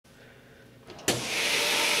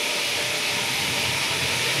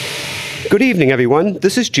Good evening, everyone.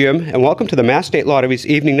 This is Jim, and welcome to the Mass State Lottery's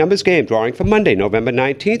Evening Numbers Game drawing for Monday, November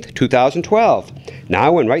 19th, 2012.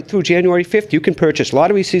 Now and right through January 5th, you can purchase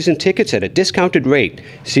lottery season tickets at a discounted rate.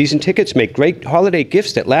 Season tickets make great holiday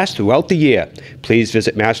gifts that last throughout the year. Please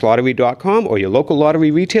visit masslottery.com or your local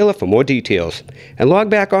lottery retailer for more details. And log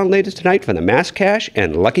back on later tonight for the Mass Cash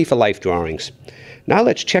and Lucky for Life drawings. Now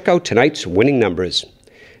let's check out tonight's winning numbers.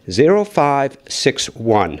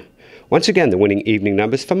 0561. Once again, the winning evening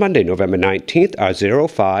numbers for Monday, November 19th are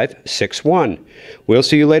 0561. We'll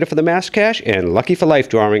see you later for the Mass Cash and Lucky for Life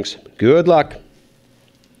drawings. Good luck.